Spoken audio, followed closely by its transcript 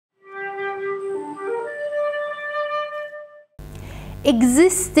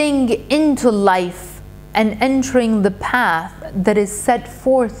existing into life and entering the path that is set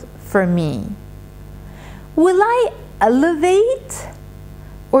forth for me? Will I elevate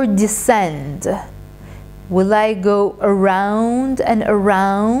or descend? Will I go around and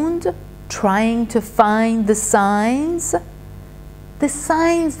around trying to find the signs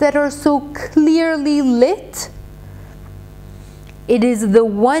that are so clearly lit? It is the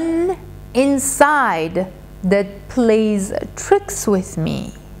one inside that plays tricks with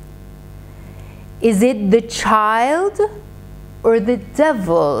me. Is it the child or the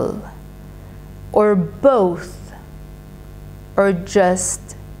devil, or both, or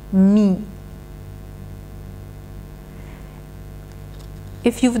just me?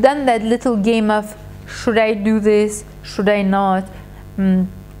 If you've done that little game of, should I do this, should I not?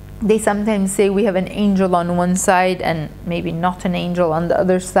 They sometimes say we have an angel on one side and maybe not an angel on the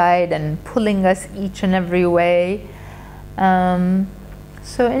other side, and pulling us each and every way.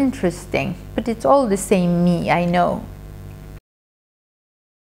 So interesting, but it's all the same me, I know.